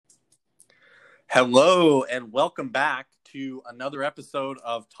Hello and welcome back to another episode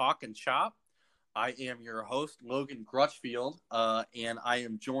of Talk and Chop. I am your host, Logan Grutchfield, and I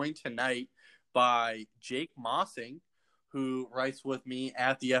am joined tonight by Jake Mossing, who writes with me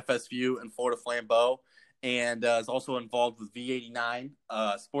at the FSU and Florida Flambeau, and is also involved with V89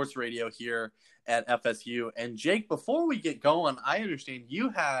 sports radio here at FSU. And Jake, before we get going, I understand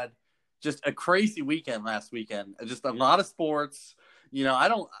you had just a crazy weekend last weekend, just a lot of sports.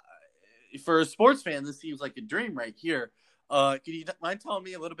 For a sports fan, this seems like a dream right here. Can you mind telling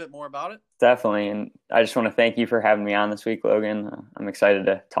me a little bit more about it? Definitely. And I just want to thank you for having me on this week, Logan. I'm excited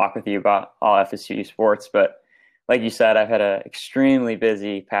to talk with you about all FSU sports. But like you said, I've had an extremely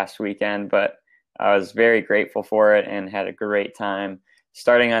busy past weekend, but I was very grateful for it and had a great time.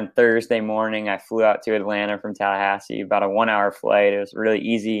 Starting on Thursday morning, I flew out to Atlanta from Tallahassee, about a 1-hour flight. It was really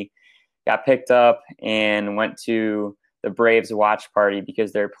easy. Got picked up and went to the Braves watch party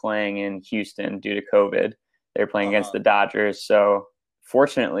because they're playing in Houston due to COVID. They're playing against the Dodgers. So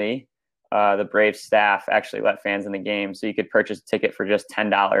fortunately, the Braves staff actually let fans in the game, so you could purchase a ticket for just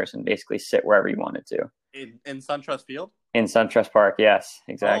 $10 and basically sit wherever you wanted to. In SunTrust Field? In SunTrust Park, yes,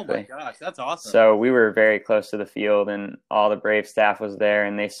 exactly. Oh my gosh, that's awesome. So we were very close to the field, and all the Braves staff was there,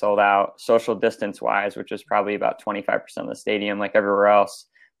 and they sold out social distance-wise, which was probably about 25% of the stadium, like everywhere else,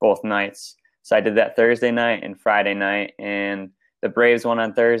 both nights. So I did that Thursday night and Friday night, and the Braves won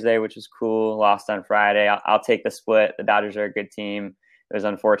on Thursday, which was cool. Lost on Friday. I'll take the split. The Dodgers are a good team. It was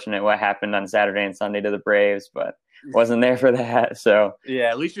unfortunate what happened on Saturday and Sunday to the Braves, but wasn't there for that. So yeah,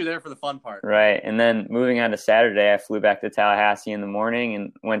 at least you're there for the fun part. Right. And then moving on to Saturday, I flew back to Tallahassee in the morning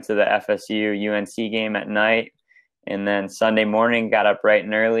and went to the FSU UNC game at night. And then Sunday morning, got up bright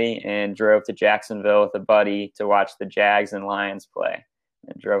and early and drove to Jacksonville with a buddy to watch the Jags and Lions play.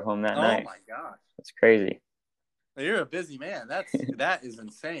 And drove home that night. Oh my gosh, it's crazy. You're a busy man. That is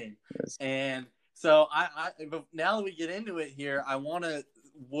insane. And so but now that we get into it here,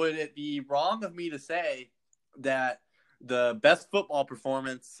 would it be wrong of me to say that the best football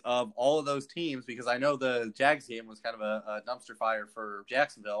performance of all of those teams, because I know the Jags game was kind of a dumpster fire for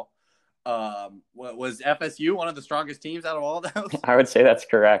Jacksonville, was FSU one of the strongest teams out of all of those? I would say that's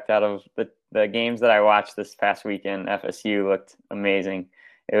correct. Out of the games that I watched this past weekend, FSU looked amazing.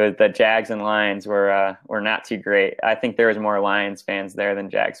 It was the Jags and Lions were not too great. I think there was more Lions fans there than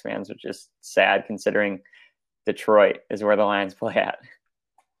Jags fans, which is sad considering Detroit is where the Lions play at.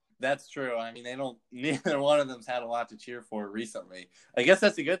 That's true. I mean, neither one of them's had a lot to cheer for recently. I guess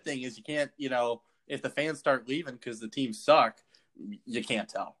that's a good thing is you can't, if the fans start leaving because the teams suck, you can't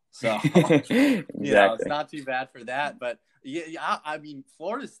tell. So, exactly. It's not too bad for that. But yeah, I mean,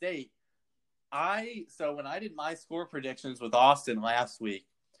 Florida State, so when I did my score predictions with Austin last week,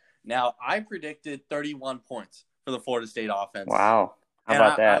 now I predicted 31 points for the Florida State offense. Wow. How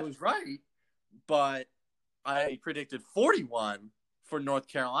about that? I was right, but I predicted 41 for North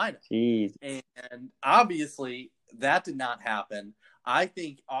Carolina. Jeez. And obviously that did not happen. I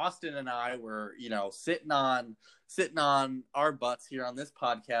think Austin and I were, sitting on our butts here on this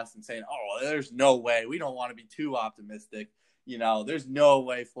podcast and saying, oh, there's no way. We don't want to be too optimistic. There's no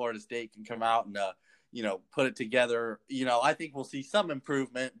way Florida State can come out and, put it together. I think we'll see some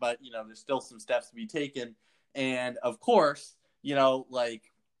improvement, but, there's still some steps to be taken. And of course,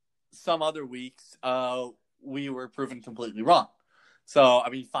 like some other weeks, we were proven completely wrong. So, I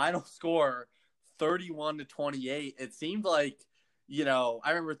mean, final score 31-28. It seemed like, I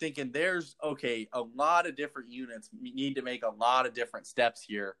remember thinking there's a lot of different units need to make a lot of different steps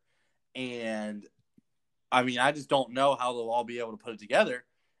here. And I mean, I just don't know how they'll all be able to put it together.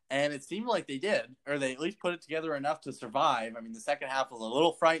 And it seemed like they did, or they at least put it together enough to survive. I mean, the second half was a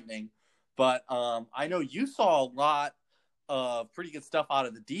little frightening, but I know you saw a lot of pretty good stuff out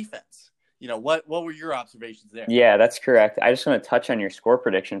of the defense. What were your observations there? Yeah, that's correct. I just want to touch on your score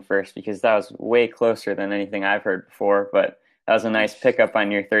prediction first because that was way closer than anything I've heard before, but that was a nice pickup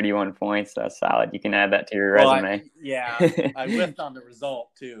on your 31 points. That's solid. You can add that to your resume. I whiffed on the result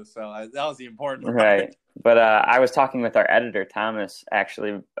too, so that was the important part. Right. But I was talking with our editor, Thomas,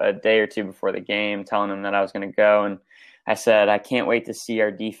 actually a day or two before the game, telling him that I was going to go, and I said, I can't wait to see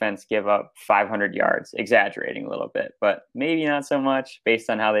our defense give up 500 yards, exaggerating a little bit, but maybe not so much based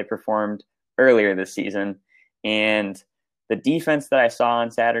on how they performed earlier this season. And the defense that I saw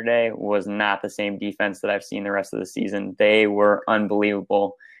on Saturday was not the same defense that I've seen the rest of the season. They were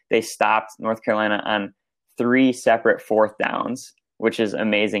unbelievable. They stopped North Carolina on 3 separate fourth downs, which is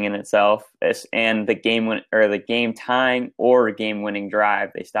amazing in itself. And the game tying or game winning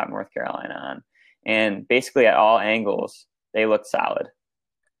drive, they stopped North Carolina on. And basically at all angles, they looked solid.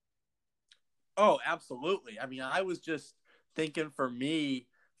 Oh, absolutely. I mean, I was just thinking for me,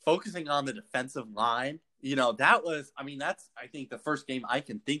 focusing on the defensive line, that was, I mean, that's, I think, the first game I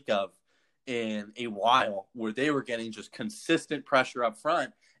can think of in a while where they were getting just consistent pressure up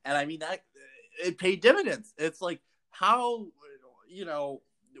front. And I mean, that it paid dividends. It's like, how,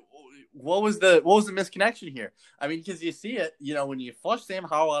 what was the misconnection here? I mean, because you see it, when you flush Sam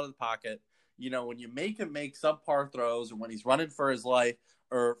Howell out of the pocket, when you make him make subpar throws, or when he's running for his life,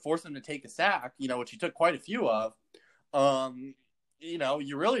 or force him to take a sack, which he took quite a few of,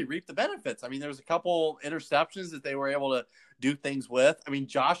 you really reap the benefits. I mean, there's a couple interceptions that they were able to do things with. I mean,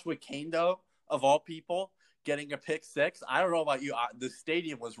 Joshua Kane, of all people, getting a pick six. I don't know about you. The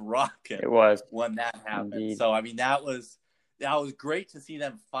stadium was rocking. It was when that happened. Indeed. So, I mean, that was great to see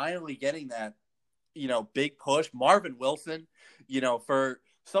them finally getting that, big push. Marvin Wilson, for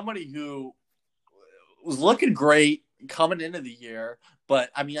somebody who was looking great coming into the year.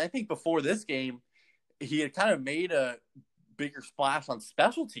 But, I mean, I think before this game, he had kind of made a bigger splash on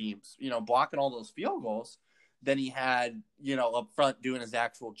special teams, blocking all those field goals than he had, up front doing his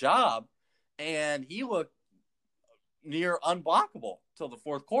actual job. And he looked near unblockable till the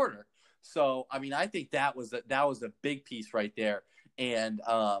fourth quarter. So, I mean, I think that was a big piece right there. And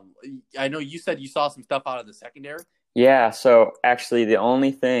I know you said you saw some stuff out of the secondary. Yeah. So actually, the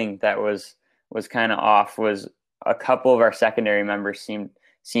only thing that was kind of off was a couple of our secondary members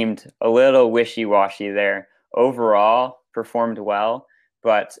seemed a little wishy-washy there. Overall, performed well,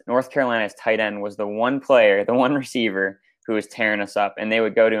 but North Carolina's tight end was the one player, the one receiver who was tearing us up, and they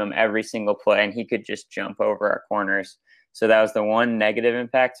would go to him every single play, and he could just jump over our corners. So that was the one negative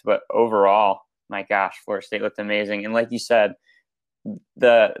impact. But overall, my gosh, Florida State looked amazing. And like you said,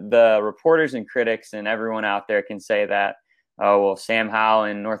 the reporters and critics and everyone out there can say that, oh, well, Sam Howell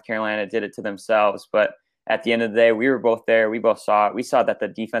and North Carolina did it to themselves. But at the end of the day, we were both there. We both saw it. We saw that the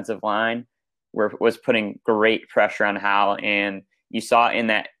defensive line was putting great pressure on Howell. And you saw in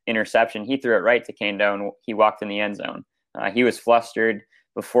that interception, he threw it right to Kando, and he walked in the end zone. He was flustered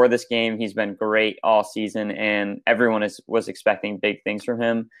before this game. He's been great all season, and everyone was expecting big things from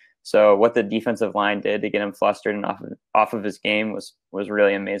him. So what the defensive line did to get him flustered and off of his game was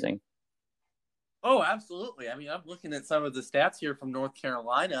really amazing. Oh, absolutely. I mean, I'm looking at some of the stats here from North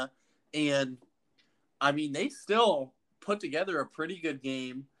Carolina, and I mean, they still put together a pretty good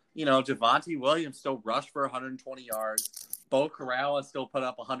game. Javonte Williams still rushed for 120 yards. Bo Corral still put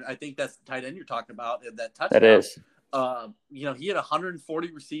up 100. I think that's the tight end you're talking about, that touchdown. That is. He had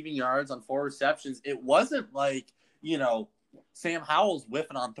 140 receiving yards on 4 receptions. It wasn't like, Sam Howell's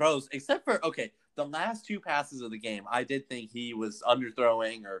whiffing on throws, except for, the last 2 passes of the game. I did think he was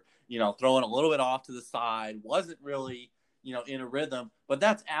underthrowing or, throwing a little bit off to the side. Wasn't really, in a rhythm. But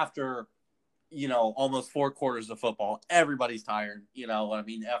that's after, almost 4 quarters of football. Everybody's tired, I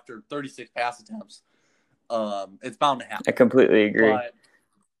mean, after 36 pass attempts. It's bound to happen. I completely agree.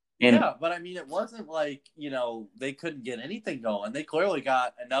 But I mean, it wasn't like, they couldn't get anything going. They clearly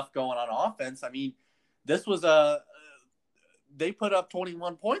got enough going on offense. I mean, this was they put up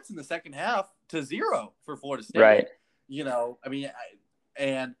 21 points in the second half to 0 for Florida State. Right. I mean,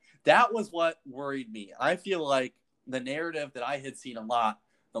 and that was what worried me. I feel like the narrative that I had seen a lot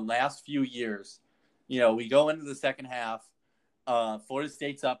the last few years, we go into the second half, Florida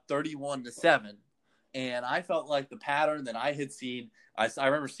State's up 31-7. And I felt like the pattern that I had seen, I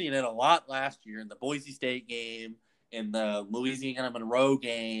remember seeing it a lot last year in the Boise State game, in the Louisiana Monroe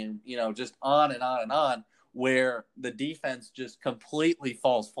game, just on and on and on, where the defense just completely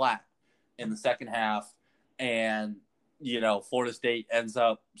falls flat in the second half. And, Florida State ends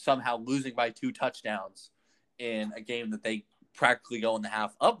up somehow losing by 2 touchdowns in a game that they practically go in the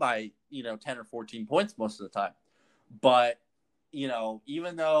half up by, 10 or 14 points most of the time. But,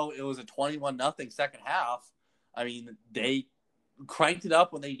 even though it was a 21-0 second half, I mean, they cranked it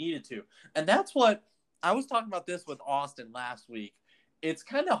up when they needed to. And that's what I was talking about this with Austin last week. It's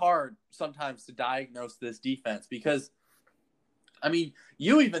kind of hard sometimes to diagnose this defense because, I mean,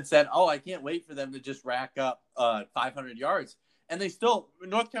 you even said, oh, I can't wait for them to just rack up 500 yards. And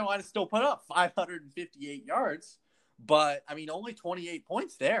North Carolina still put up 558 yards, but, I mean, only 28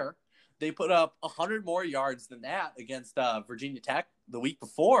 points there. They put up 100 more yards than that against Virginia Tech the week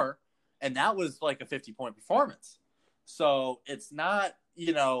before, and that was like a 50-point performance. So it's not,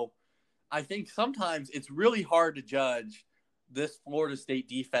 I think sometimes it's really hard to judge this Florida State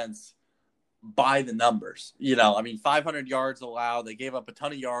defense by the numbers. I mean, 500 yards allowed. They gave up a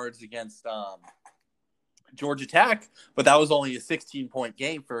ton of yards against Georgia Tech, but that was only a 16-point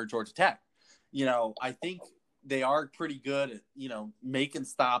game for Georgia Tech. I think they are pretty good at, making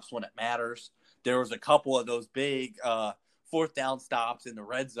stops when it matters. There was a couple of those big 4th down stops in the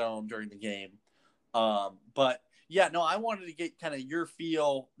red zone during the game. But, Yeah, no, I wanted to get kind of your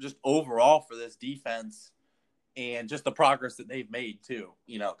feel just overall for this defense and just the progress that they've made too.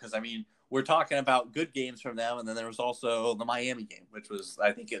 Because I mean, we're talking about good games from them, and then there was also the Miami game, which was,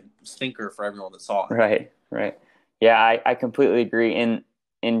 I think, a stinker for everyone that saw it. Right. Yeah, I completely agree.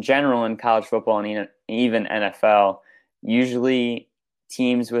 In general, in college football and even NFL, usually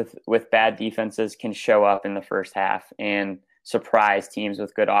teams with bad defenses can show up in the first half and surprise teams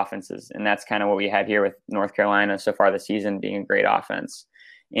with good offenses. And that's kind of what we had here with North Carolina so far this season, being a great offense.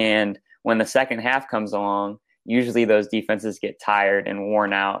 And when the second half comes along, usually those defenses get tired and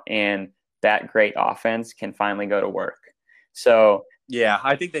worn out, and that great offense can finally go to work. So yeah,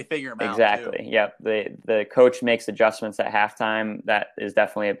 I think they figure them out. Exactly. Yep. The coach makes adjustments at halftime. That is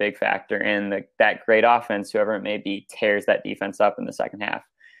definitely a big factor. And that great offense, whoever it may be, tears that defense up in the second half.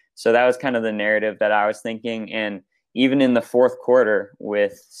 So that was kind of the narrative that I was thinking. And even in the fourth quarter,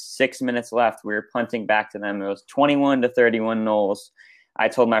 with 6 minutes left, we were punting back to them. It was 21-31 Noles. I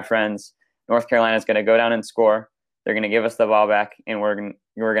told my friends, North Carolina is going to go down and score. They're going to give us the ball back, and we're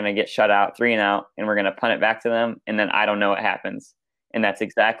going to get shut out, 3-and-out, and we're going to punt it back to them. And then I don't know what happens. And that's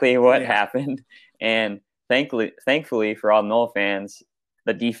exactly what happened. And thankfully for all Nole fans,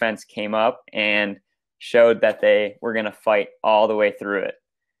 the defense came up and showed that they were going to fight all the way through it.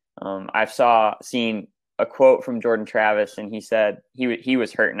 I've seen a quote from Jordan Travis, and he said he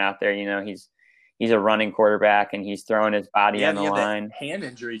was hurting out there. He's a running quarterback, and he's throwing his body on the line. That hand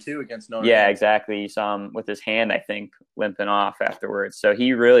injury too against Notre Dame. Yeah, exactly. You saw him with his hand, I think, limping off afterwards. So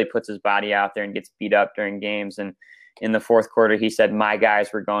he really puts his body out there and gets beat up during games. And in the fourth quarter, he said, my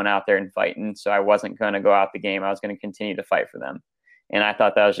guys were going out there and fighting, so I wasn't going to go out the game. I was going to continue to fight for them. And I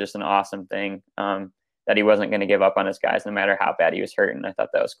thought that was just an awesome thing, that he wasn't going to give up on his guys no matter how bad he was hurting. I thought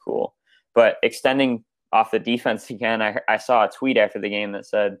that was cool. But extending off the defense again, I saw a tweet after the game that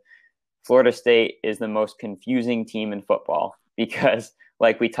said, Florida State is the most confusing team in football because,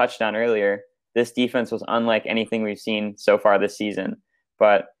 like we touched on earlier, this defense was unlike anything we've seen so far this season.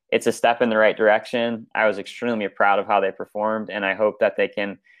 But it's a step in the right direction. I was extremely proud of how they performed, and I hope that they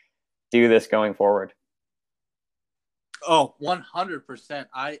can do this going forward. Oh, 100%.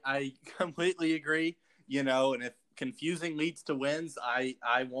 I completely agree. And if confusing leads to wins, I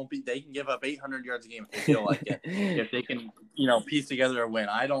won't be. They can give up 800 yards a game if they feel like it. If they can, piece together a win,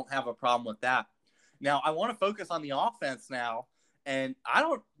 I don't have a problem with that. Now, I want to focus on the offense now, and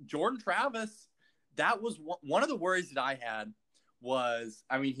Jordan Travis. That was one of the worries that I had. Was,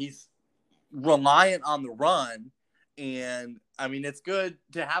 I mean, he's reliant on the run, and I mean, it's good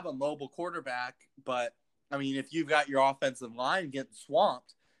to have a mobile quarterback, but I mean, if you've got your offensive line getting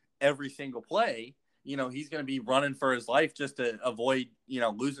swamped every single play, he's going to be running for his life just to avoid,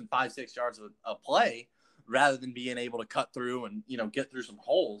 losing 5-6 yards a play rather than being able to cut through and, get through some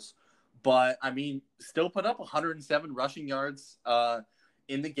holes. But I mean, still put up 107 rushing yards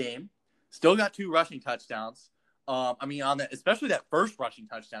in the game, still got 2 rushing touchdowns. I mean, on that, especially that first rushing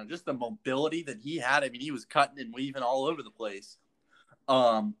touchdown, just the mobility that he had. I mean, he was cutting and weaving all over the place.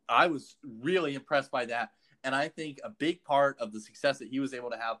 I was really impressed by that. And I think a big part of the success that he was able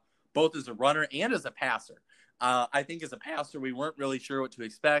to have, both as a runner and as a passer. I think as a passer, we weren't really sure what to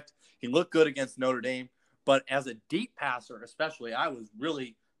expect. He looked good against Notre Dame. But as a deep passer, especially, I was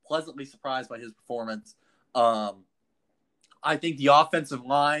really pleasantly surprised by his performance. I think the offensive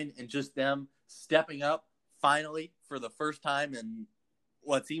line and just them stepping up, finally, for the first time in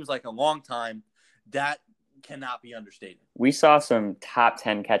what seems like a long time, that cannot be understated. We saw some top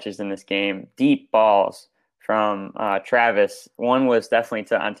 10 catches in this game, deep balls from Travis. One was definitely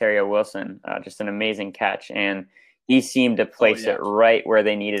to Ontario Wilson, just an amazing catch. And he seemed to place it right where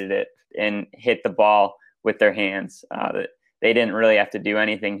they needed it and hit the ball with their hands. They didn't really have to do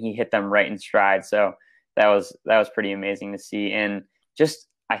anything. He hit them right in stride. So that was pretty amazing to see. And just,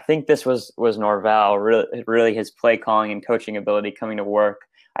 I think this was Norvell, really his play calling and coaching ability coming to work.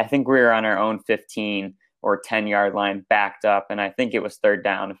 I think we were on our own 15 or 10-yard line backed up, and I think it was third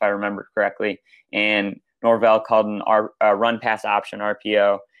down, if I remember correctly. And Norvell called a run-pass option,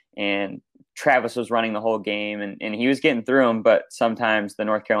 RPO, and Travis was running the whole game, and he was getting through him, but sometimes the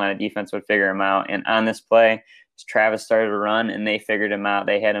North Carolina defense would figure him out. And on this play, Travis started to run, and they figured him out.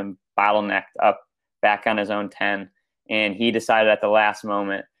 They had him bottlenecked up back on his own 10. And he decided at the last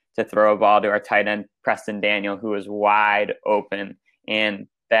moment to throw a ball to our tight end, Preston Daniel, who was wide open. And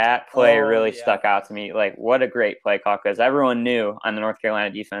that play really stuck out to me. Like, what a great play call, because everyone knew on the North Carolina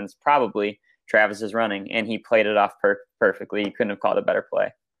defense probably Travis is running, and he played it off perfectly. You couldn't have called a better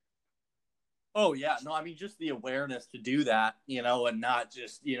play. Oh, yeah. No, I mean, just the awareness to do that, and not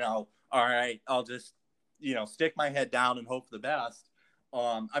just, all right, I'll just, stick my head down and hope for the best.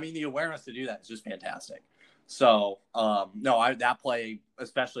 I mean, the awareness to do that is just fantastic. So, no, that play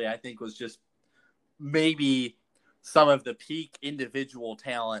especially, I think, was just maybe some of the peak individual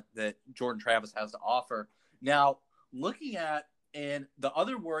talent that Jordan Travis has to offer. Now, looking at, and the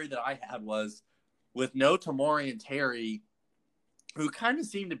other worry that I had was with no Tamorrion Terry, who kind of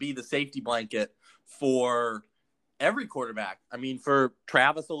seemed to be the safety blanket for every quarterback. I mean, for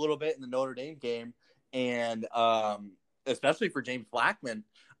Travis a little bit in the Notre Dame game, and especially for James Blackman.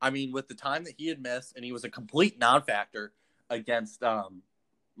 I mean, with the time that he had missed, and he was a complete non-factor against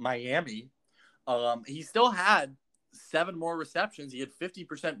Miami, he still had 7 more receptions. He had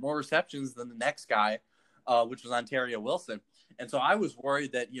 50% more receptions than the next guy, which was Ontario Wilson. And so I was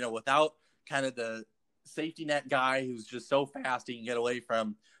worried that, without kind of the safety net guy who's just so fast he can get away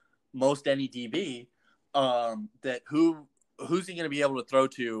from most any DB, that who's he going to be able to throw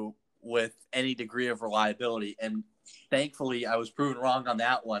to with any degree of reliability? And thankfully, I was proven wrong on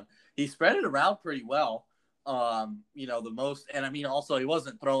that one. He spread it around pretty well. The most, and I mean, also he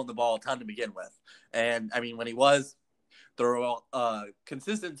wasn't throwing the ball a ton to begin with. And I mean, when he was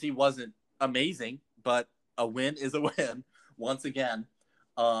consistency wasn't amazing, but a win is a win once again.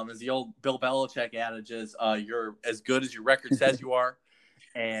 As the old Bill Belichick adage is, you're as good as your record says you are.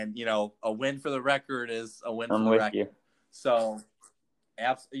 And, a win for the record is a win for the record. You. So,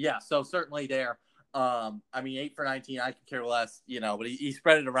 yeah, so certainly there. I mean, 8 for 19, I could care less, but he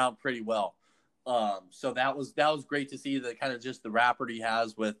spread it around pretty well. So that was great to see, the kind of just the rapport he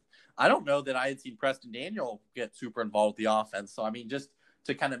has with. I don't know that I had seen Preston Daniel get super involved with the offense. So, I mean, just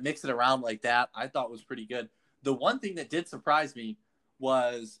to kind of mix it around like that, I thought was pretty good. The one thing that did surprise me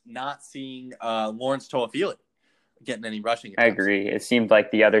was not seeing Lawrence Toafili getting any rushing attempts. I agree. It seemed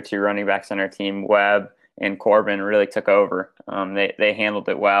like the other 2 running backs on our team, Webb and Corbin, really took over. They handled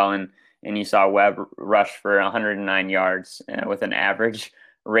it well, and you saw Webb rush for 109 yards with an average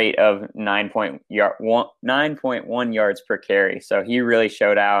rate of 9.1 yards per carry. So he really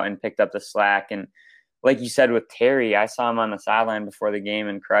showed out and picked up the slack. And like you said with Terry, I saw him on the sideline before the game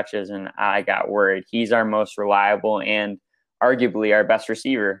in crutches, and I got worried. He's our most reliable and arguably our best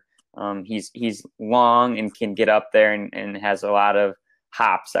receiver. He's long and can get up there and has a lot of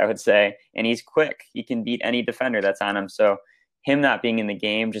hops, I would say. And he's quick. He can beat any defender that's on him. So him not being in the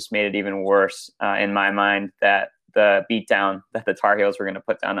game just made it even worse in my mind, that the beatdown that the Tar Heels were going to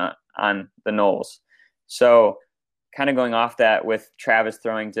put down on the Noles. So kind of going off that, with Travis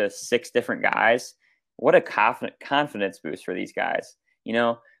throwing to 6 different guys, what a confidence boost for these guys.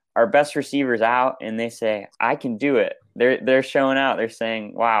 Our best receivers out, and they say, I can do it. They're showing out. They're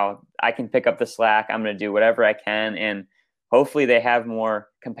saying, wow, I can pick up the slack. I'm going to do whatever I can. And hopefully they have more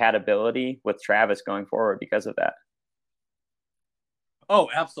compatibility with Travis going forward because of that. Oh,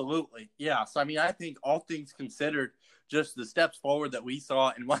 absolutely. Yeah. So, I mean, I think all things considered, just the steps forward that we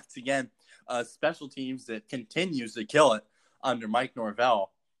saw, and once again, special teams that continues to kill it under Mike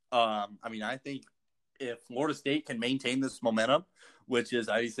Norvell. I mean, I think if Florida State can maintain this momentum, which is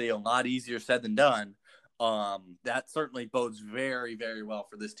obviously a lot easier said than done, that certainly bodes very, very well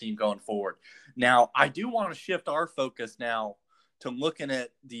for this team going forward. Now, I do want to shift our focus now to looking at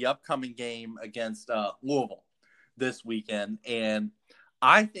the upcoming game against Louisville this weekend. And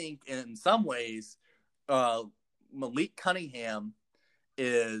I think in some ways, Malik Cunningham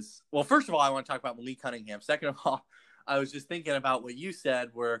is, well, first of all, I want to talk about Malik Cunningham. Second of all, I was just thinking about what you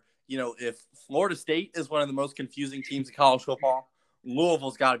said, where, if Florida State is one of the most confusing teams in college football,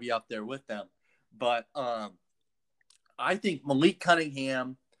 Louisville's got to be up there with them. But I think Malik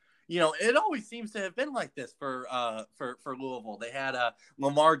Cunningham, it always seems to have been like this for Louisville. They had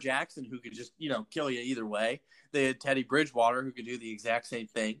Lamar Jackson, who could just, kill you either way. They had Teddy Bridgewater, who could do the exact same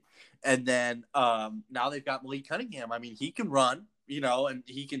thing. And then now they've got Malik Cunningham. I mean, he can run, and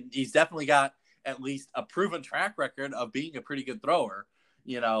he's definitely got at least a proven track record of being a pretty good thrower.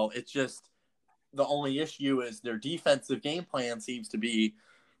 It's just, the only issue is their defensive game plan seems to be,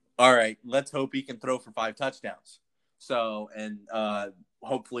 all right, let's hope he can throw for 5 touchdowns. So, and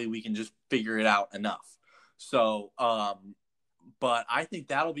hopefully we can just figure it out enough. So, but I think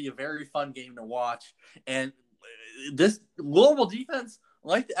that'll be a very fun game to watch. And this Louisville defense,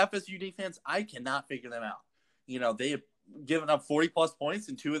 like the FSU defense, I cannot figure them out. They have given up 40-plus points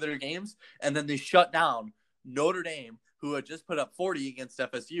in 2 of their games, and then they shut down Notre Dame, who had just put up 40 against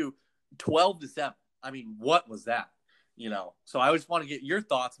FSU, 12-7. I mean, what was that? So I just want to get your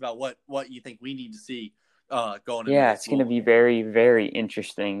thoughts about what you think we need to see going into it's going to be very, very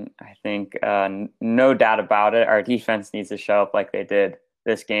interesting. I think no doubt about it. Our defense needs to show up like they did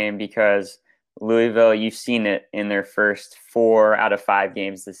this game, because Louisville, you've seen it in their first 4 out of 5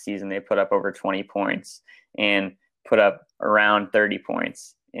 games this season. They put up over 20 points and put up around 30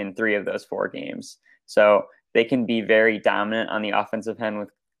 points in 3 of those 4 games. So they can be very dominant on the offensive end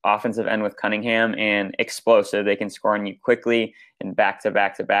with Cunningham and explosive. They can score on you quickly and back to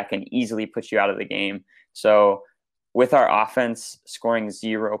back to back and easily put you out of the game. So with our offense scoring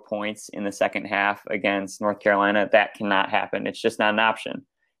 0 points in the second half against North Carolina, that cannot happen. It's just not an option.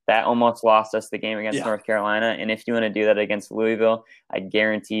 That almost lost us the game against North Carolina. And if you want to do that against Louisville, I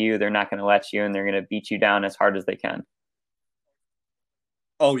guarantee you they're not going to let you, and they're going to beat you down as hard as they can.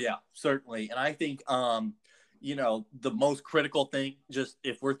 Oh, yeah, certainly. And I think, the most critical thing, just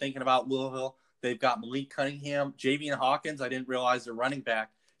if we're thinking about Louisville, they've got Malik Cunningham, Javian Hawkins. I didn't realize they're running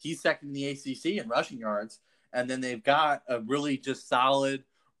back. He's second in the ACC in rushing yards. And then they've got a really just solid,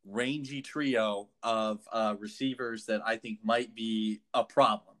 rangy trio of receivers that I think might be a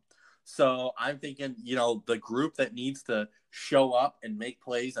problem. So I'm thinking, the group that needs to show up and make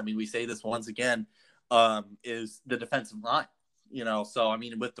plays, I mean, we say this once again, is the defensive line. So I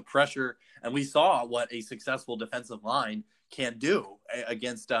mean, with the pressure, and we saw what a successful defensive line can do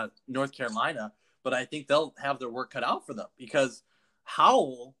against North Carolina, but I think they'll have their work cut out for them because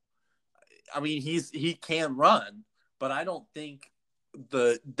Howell, I mean, he can run, but I don't think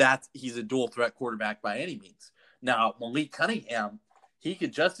that he's a dual threat quarterback by any means. Now, Malik Cunningham, you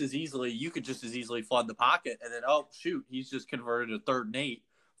could just as easily flood the pocket, and then he's just converted a 3rd and 8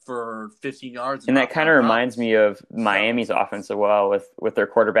 for 15 yards. And that kind of reminds me of Miami's offense as well with their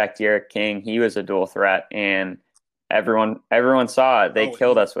quarterback D'Eriq King. He was a dual threat, and everyone saw it. They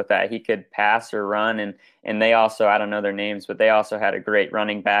killed us with that. He could pass or run, and they also, I don't know their names, but they also had a great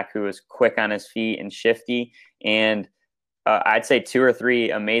running back who was quick on his feet and shifty, and I'd say 2 or 3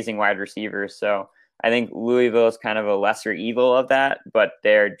 amazing wide receivers. So I think Louisville is kind of a lesser evil of that, but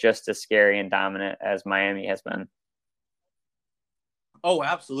they're just as scary and dominant as Miami has been. Oh,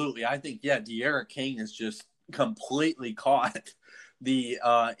 absolutely. I think, D'Eriq King is just completely caught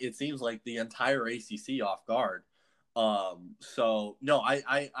it seems like the entire ACC off guard. So no,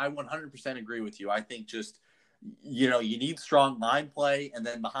 I 100% agree with you. I think just, you need strong line play, and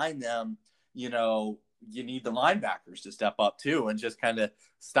then behind them, you need the linebackers to step up too and just kind of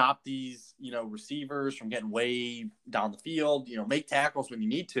stop these, receivers from getting way down the field, make tackles when you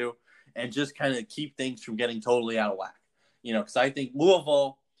need to, and just kind of keep things from getting totally out of whack. Because I think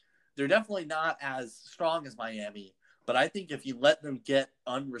Louisville, they're definitely not as strong as Miami, but I think if you let them get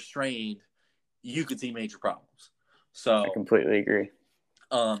unrestrained, you could see major problems. So I completely agree.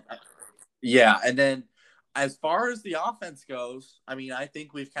 And then as far as the offense goes, I mean, I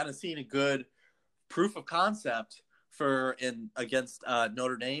think we've kind of seen a good proof of concept against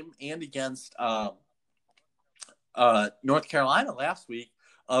Notre Dame and against North Carolina last week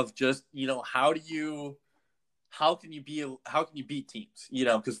of just, how can you beat teams?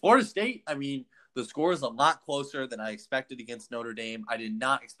 Because Florida State, I mean, the score is a lot closer than I expected against Notre Dame. I did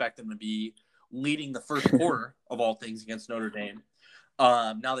not expect them to be leading the first quarter of all things against Notre Dame.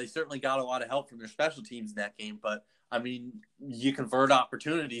 Now they certainly got a lot of help from their special teams in that game, but I mean, you convert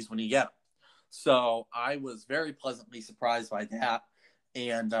opportunities when you get them. So I was very pleasantly surprised by that.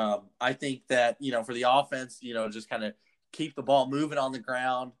 And I think that, for the offense, just kind of keep the ball moving on the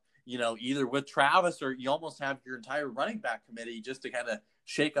ground, either with Travis or you almost have your entire running back committee just to kind of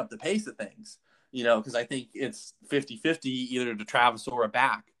shake up the pace of things, because I think it's 50-50 either to Travis or a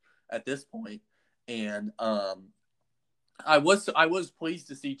back at this point. And I was pleased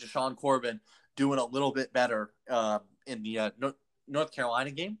to see Jashaun Corbin doing a little bit better in the North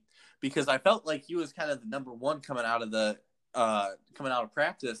Carolina game, because I felt like he was kind of the number one coming out of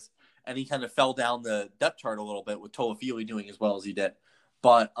practice, and he kind of fell down the depth chart a little bit with Toafili doing as well as he did.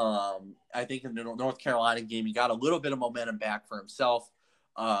 But I think in the North Carolina game, he got a little bit of momentum back for himself,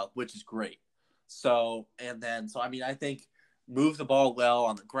 which is great. So I mean, I think move the ball well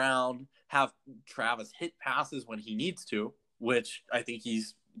on the ground, have Travis hit passes when he needs to, which I think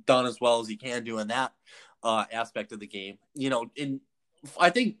he's done as well as he can do in that aspect of the game.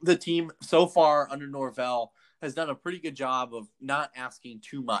 I think the team so far under Norvell has done a pretty good job of not asking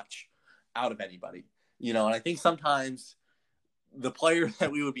too much out of anybody. And I think sometimes the player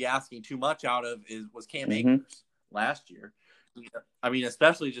that we would be asking too much out of was Cam Akers last year. I mean,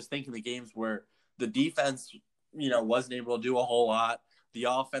 especially just thinking the games where the defense, wasn't able to do a whole lot. The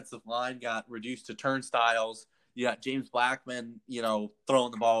offensive line got reduced to turnstiles. You got James Blackman,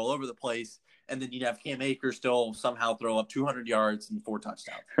 throwing the ball all over the place. And then you'd have Cam Akers still somehow throw up 200 yards and 4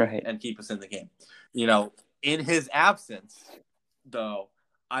 touchdowns and keep us in the game. In his absence, though,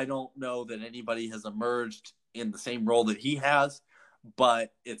 I don't know that anybody has emerged in the same role that he has,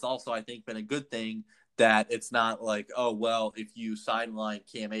 but it's also, I think, been a good thing that it's not like, oh, well, if you sideline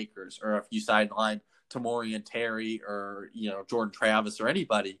Cam Akers or if you sideline Tamorrion Terry or, Jordan Travis or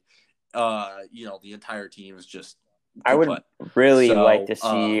anybody, the entire team is just I would kaput. really like So to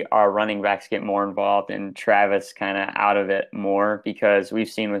see our running backs get more involved and Travis kind of out of it more, because we've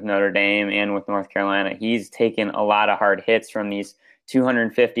seen with Notre Dame and with North Carolina, he's taken a lot of hard hits from these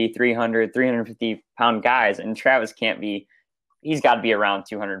 250, 300, 350 pound guys. And Travis he's got to be around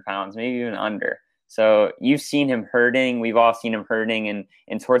 200 pounds, maybe even under. So you've seen him hurting. We've all seen him hurting.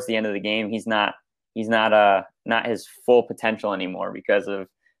 And towards the end of the game, he's not not his full potential anymore because of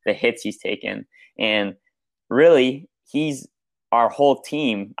the hits he's taken. And really, he's our whole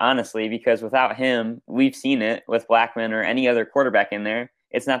team, honestly, because without him, we've seen it with Blackman or any other quarterback in there.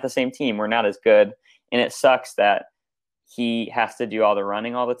 It's not the same team. We're not as good. And it sucks that he has to do all the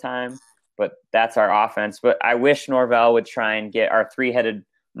running all the time, but that's our offense. But I wish Norvell would try and get our three-headed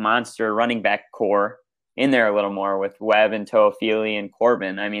monster running back core in there a little more with Webb and Toafili and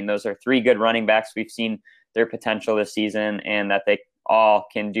Corbin. I mean, those are three good running backs. We've seen their potential this season and that they all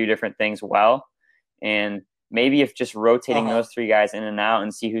can do different things well. And maybe if just rotating those three guys in and out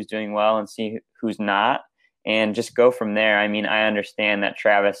and see who's doing well and see who's not, and just go from there. I mean, I understand that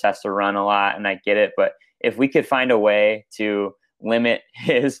Travis has to run a lot, and I get it, but if we could find a way to limit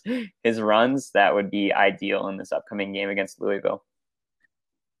his runs, that would be ideal in this upcoming game against Louisville.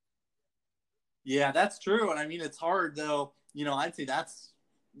 Yeah, that's true. And I mean, it's hard though. I'd say that's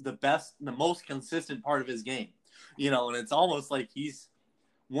the most consistent part of his game. And it's almost like he's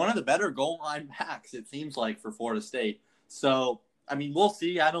one of the better goal line backs, it seems like, for Florida State. So, I mean, we'll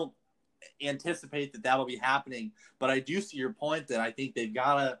see. I don't anticipate that will be happening, but I do see your point that I think they've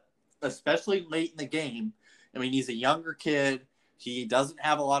got to, especially late in the game. I mean, he's a younger kid. He doesn't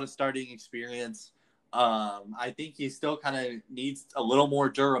have a lot of starting experience. I think he still kind of needs a little more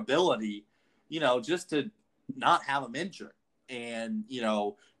durability, just to not have him injured. And,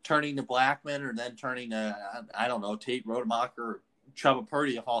 turning to Blackman or then turning to, I don't know, Tate Rodemacher or Chuba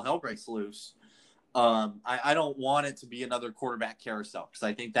Purdy if all hell breaks loose. I don't want it to be another quarterback carousel, because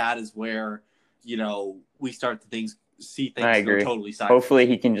I think that is where, we start to see things go totally sideways. Hopefully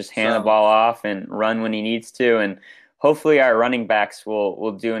he can just hand the ball off and run when he needs to. And hopefully our running backs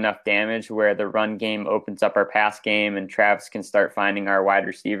will do enough damage where the run game opens up our pass game and Travis can start finding our wide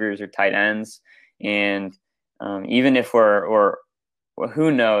receivers or tight ends. And even if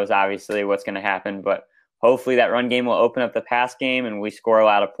who knows, obviously, what's going to happen, but hopefully that run game will open up the pass game and we score a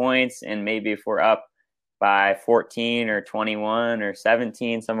lot of points. And maybe if we're up by 14 or 21 or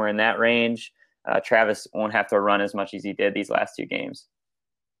 17, somewhere in that range, Travis won't have to run as much as he did these last two games.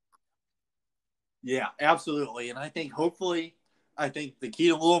 Yeah, absolutely. And I think the key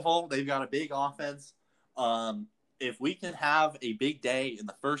to Louisville, they've got a big offense. If we can have a big day in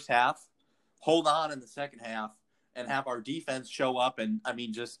the first half, hold on in the second half, and have our defense show up and, I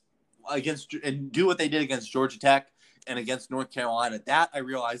mean, just do what they did against Georgia Tech and against North Carolina. That, I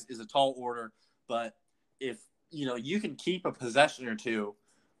realize, is a tall order, but if you can keep a possession or two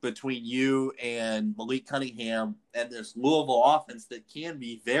between you and Malik Cunningham and this Louisville offense that can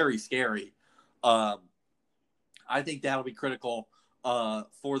be very scary, I think that'll be critical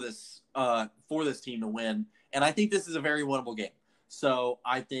for this team to win. And I think this is a very winnable game. So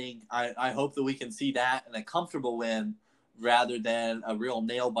I think I hope that we can see that in a comfortable win rather than a real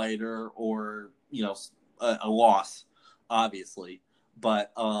nail biter or a loss, obviously.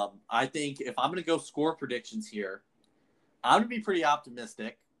 But I think if I'm going to go score predictions here, I'm going to be pretty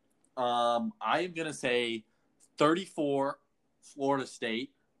optimistic. I am going to say 34 Florida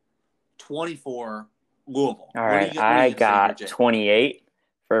State, 24 Louisville. All right, I got 28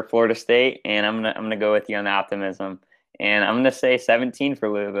 for Florida State, and I'm gonna go with you on the optimism, and I'm gonna say 17 for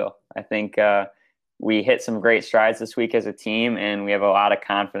Louisville. I think we hit some great strides this week as a team, and we have a lot of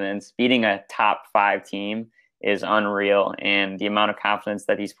confidence. Beating a top 5 team is unreal, and the amount of confidence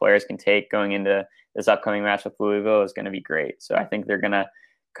that these players can take going into this upcoming match with Louisville is going to be great. So I think they're going to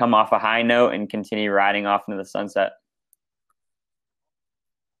come off a high note and continue riding off into the sunset.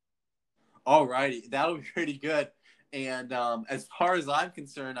 All righty, that'll be pretty good. And as far as I'm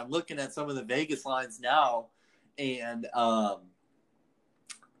concerned, I'm looking at some of the Vegas lines now, and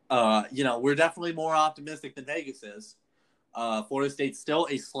we're definitely more optimistic than Vegas is. Florida State's still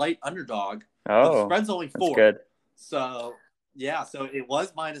a slight underdog. Oh, the spread's only 4. That's good. So yeah, so it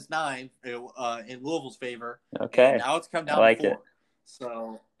was -9 in Louisville's favor. Okay. And now it's come down to 4. It.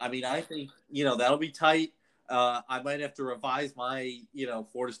 So I mean, I think that'll be tight. I might have to revise my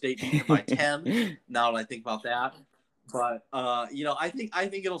Florida State beating by 10 now that I think about that. But I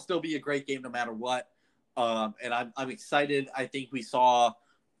think it'll still be a great game no matter what. And I'm excited. I think we saw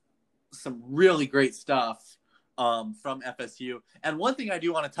some really great stuff from FSU. And one thing I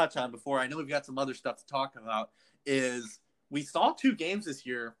do want to touch on before I know we've got some other stuff to talk about is we saw 2 games this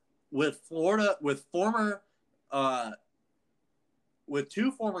year with Florida, uh, with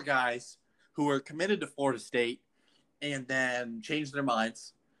two former guys who were committed to Florida State and then changed their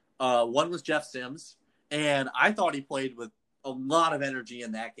minds. One was Jeff Sims, and I thought he played with a lot of energy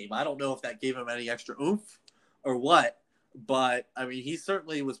in that game. I don't know if that gave him any extra oomph or what, but I mean, he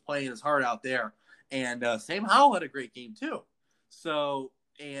certainly was playing his heart out there. And Sam Howell had a great game too. So,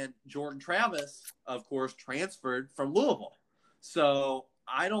 and Jordan Travis, of course, transferred from Louisville. So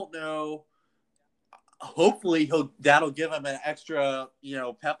I don't know. Hopefully, that'll give him an extra,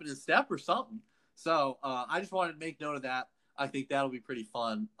 pep in his step or something. So I just wanted to make note of that. I think that'll be pretty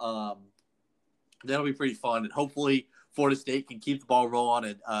fun. And hopefully Florida State can keep the ball rolling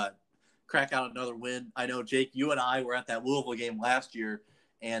and crack out another win. I know, Jake, you and I were at that Louisville game last year,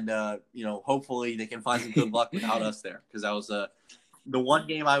 and hopefully they can find some good luck without us there, because that was the one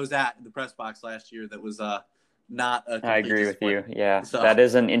game I was at in the press box last year that was not a complete I agree with you. Yeah, So that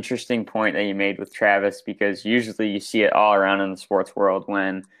is an interesting point that you made with Travis, because usually you see it all around in the sports world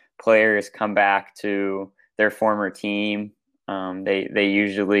when players come back to their former team. They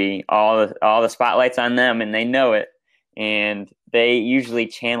usually all the spotlight's on them, and they know it, and they usually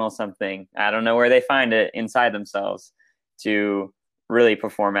channel something. I don't know where they find it inside themselves to really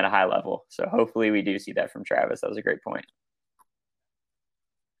perform at a high level. So hopefully we do see that from Travis. That was a great point.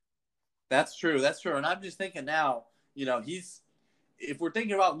 That's true. And I'm just thinking now, if we're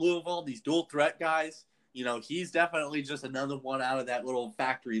thinking about Louisville, these dual threat guys, he's definitely just another one out of that little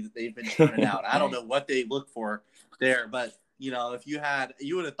factory that they've been turning out. I don't know what they look for there, but if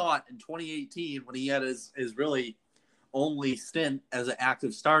you would have thought in 2018 when he had his really only stint as an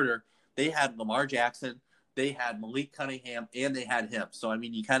active starter, they had Lamar Jackson, they had Malik Cunningham, and they had him. So I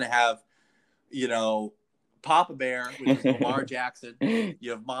mean, you kind of have, Papa Bear, which is Lamar Jackson. You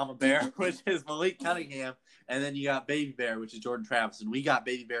have Mama Bear, which is Malik Cunningham, and then you got Baby Bear, which is Jordan Travis, and we got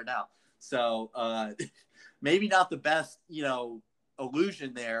Baby Bear now. So maybe not the best,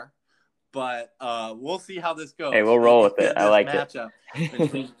 illusion there, but we'll see how this goes. Hey, we'll roll with it. I like matchup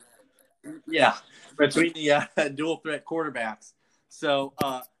it. between the dual threat quarterbacks. So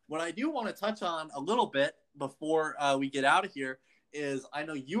what I do want to touch on a little bit before we get out of here is, I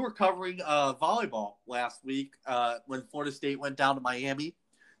know you were covering volleyball last week when Florida State went down to Miami.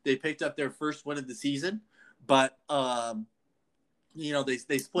 They picked up their first win of the season, but they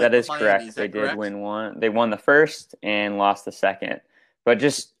split. That is correct. They did win one. They won the first and lost the second. But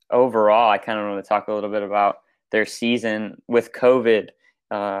just overall, I kind of want to talk a little bit about their season with COVID.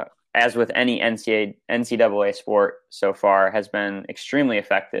 As with any NCAA sport so far, has been extremely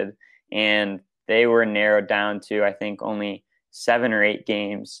affected, and they were narrowed down to, I think, only 7 or 8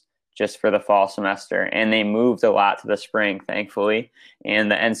 games just for the fall semester, and they moved a lot to the spring, thankfully.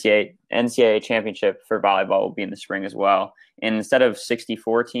 And the NCAA championship for volleyball will be in the spring as well. And instead of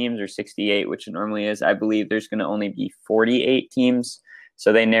 64 teams or 68, which it normally is, I believe there's going to only be 48 teams.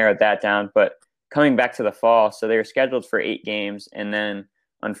 So they narrowed that down. But coming back to the fall, so they were scheduled for 8 games, and then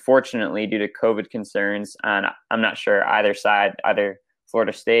unfortunately, due to COVID concerns on, I'm not sure, either side, either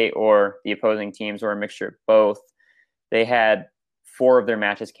Florida State or the opposing teams, or a mixture of both, they had 4 of their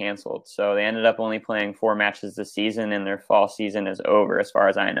matches canceled. So they ended up only playing 4 matches this season, and their fall season is over as far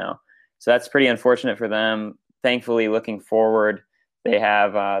as I know. So that's pretty unfortunate for them. Thankfully, looking forward, they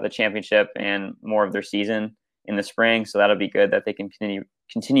have the championship and more of their season in the spring. So that'll be good that they can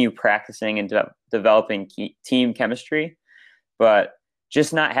continue practicing and developing team chemistry. But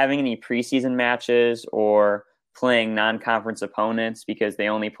just not having any preseason matches or playing non-conference opponents because they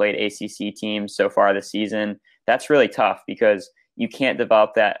only played ACC teams so far this season, that's really tough, because you can't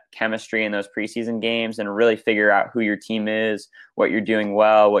develop that chemistry in those preseason games and really figure out who your team is, what you're doing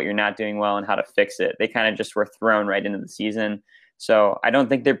well, what you're not doing well, and how to fix it. They kind of just were thrown right into the season. So I don't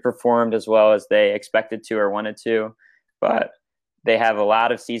think they performed as well as they expected to or wanted to, but they have a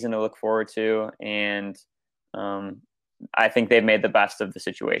lot of season to look forward to, and I think they've made the best of the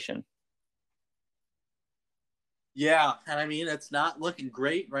situation. Yeah, and I mean, it's not looking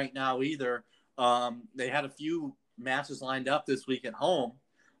great right now either. They had a few matches lined up this week at home,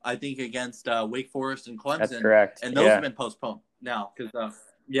 I think, against Wake Forest and Clemson. That's correct. And those have been postponed now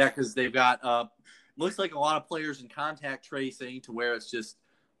because they've got looks like a lot of players in contact tracing, to where it's just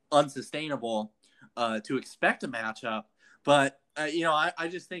unsustainable to expect a matchup. But I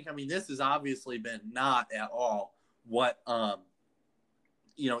just think, I mean, this has obviously been not at all what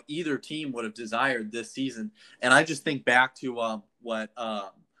either team would have desired this season. And I just think back to what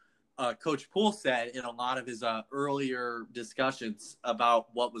Coach Poole said in a lot of his earlier discussions about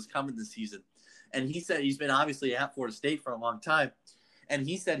what was coming this season. And he said he's been obviously at Florida State for a long time. And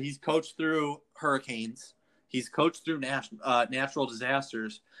he said he's coached through hurricanes. He's coached through natural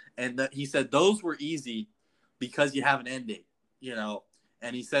disasters, and he said those were easy because you have an end date,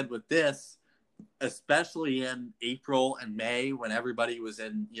 And he said with this, especially in April and May when everybody was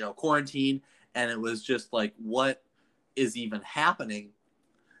in, quarantine, and it was just like, what is even happening?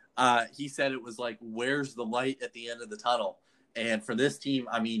 He said it was like, where's the light at the end of the tunnel? And for this team,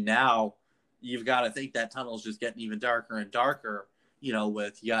 I mean, now you've got to think that tunnel is just getting even darker and darker,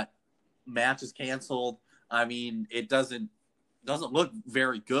 with you got matches canceled. I mean, it doesn't look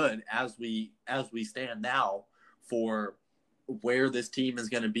very good as we stand now for where this team is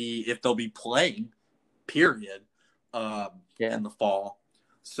going to be, if they'll be playing, period, in the fall.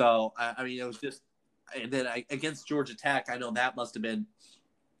 So, I mean, it was just, and then against Georgia Tech, I know that must have been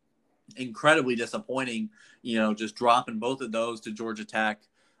incredibly disappointing, just dropping both of those to Georgia Tech.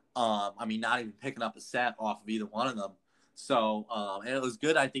 I mean, not even picking up a set off of either one of them. So, and it was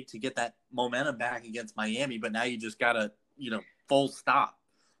good, I think, to get that momentum back against Miami, but now you just got to, full stop.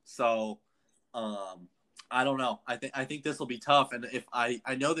 So, I don't know. I think this will be tough. And if I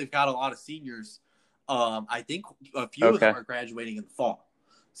know they've got a lot of seniors, I think a few of them are graduating in the fall.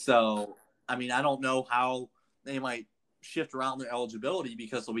 So, I mean, I don't know how they might shift around their eligibility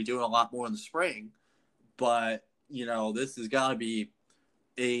because they'll be doing a lot more in the spring. But, this has got to be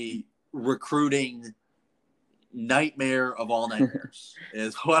a recruiting nightmare of all nightmares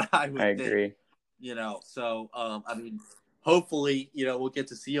is what I would think. Agree. So, I mean, hopefully, we'll get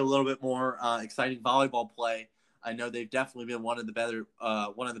to see a little bit more exciting volleyball play. I know they've definitely been one of the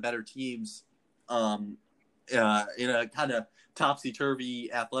better teams in a kind of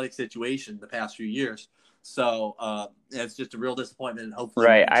topsy-turvy athletic situation the past few years. So it's just a real disappointment. And hopefully,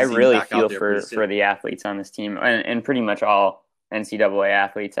 right. I really feel for the athletes on this team and pretty much all NCAA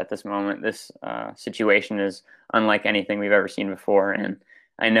athletes at this moment. This situation is unlike anything we've ever seen before. And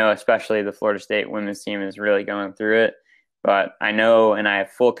I know especially the Florida State women's team is really going through it. But I know and I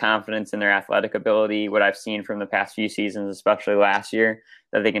have full confidence in their athletic ability, what I've seen from the past few seasons, especially last year,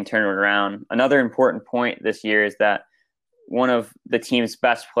 that they can turn it around. Another important point this year is that one of the team's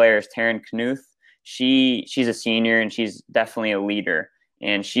best players, Taryn Knuth, she's a senior and she's definitely a leader,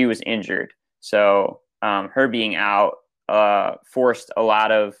 and she was injured. So her being out forced a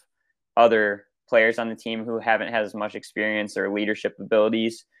lot of other players on the team who haven't had as much experience or leadership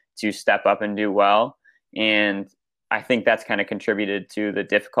abilities to step up and do well. And I think that's kind of contributed to the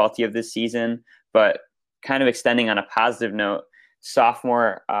difficulty of this season. But kind of extending on a positive note,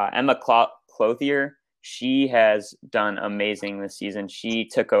 sophomore Emma Clothier, she has done amazing this season. She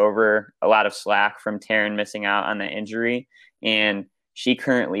took over a lot of slack from Taryn missing out on the injury, and she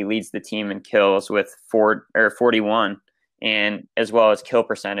currently leads the team in kills with 41, and as well as kill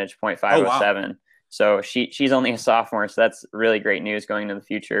percentage 0.507. Oh, wow. So she's only a sophomore, so that's really great news going into the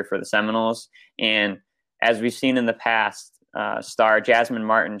future for the Seminoles. And as we've seen in the past, star Jasmine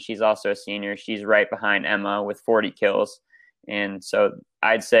Martin, she's also a senior. She's right behind Emma with 40 kills. And so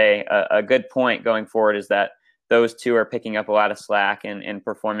I'd say a good point going forward is that those two are picking up a lot of slack and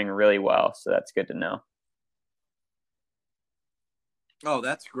performing really well. So that's good to know. Oh,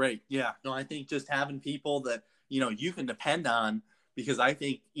 that's great. Yeah. No, I think just having people that, you can depend on, because I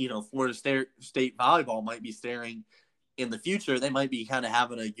think, Florida State volleyball might be staring in the future. They might be kind of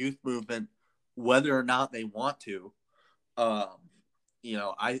having a youth movement, whether or not they want to.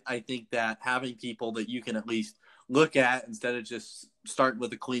 I think that having people that you can at least look at instead of just starting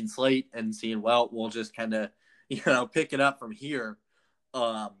with a clean slate and seeing, well, we'll just kind of, pick it up from here.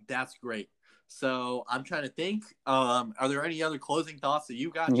 That's great. So I'm trying to think, are there any other closing thoughts that you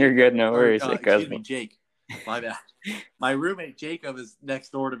got? You're good. No worries. Excuse me, Jake. My bad. My roommate Jacob is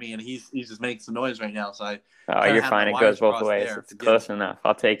next door to me, and he's just making some noise right now. So you're fine. It goes both ways. It's close enough.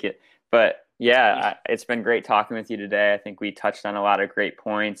 I'll take it. But yeah, it's been great talking with you today. I think we touched on a lot of great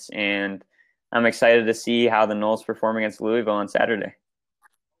points, and I'm excited to see how the Noles perform against Louisville on Saturday.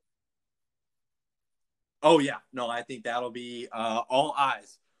 Oh yeah, no, I think that'll be all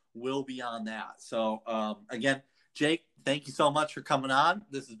eyes will be on that. So again, Jake, thank you so much for coming on.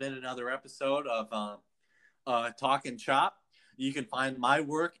 This has been another episode of Talking Chop. You can find my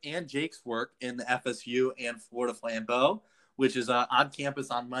work and Jake's work in the FSU and Florida Flambeau, which is on campus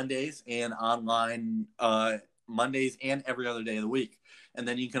on Mondays and online Mondays and every other day of the week. And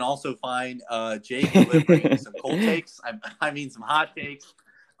then you can also find Jake delivering some cold takes. I mean, some hot takes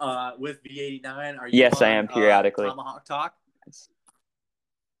with V89. Are you Yes, I am periodically. Tomahawk Talk?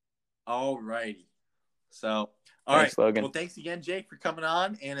 All righty. So, Thanks, right. Logan. Well, thanks again, Jake, for coming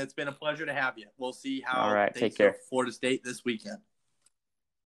on, and it's been a pleasure to have you. We'll see how all right, things take care. go for Florida State this weekend.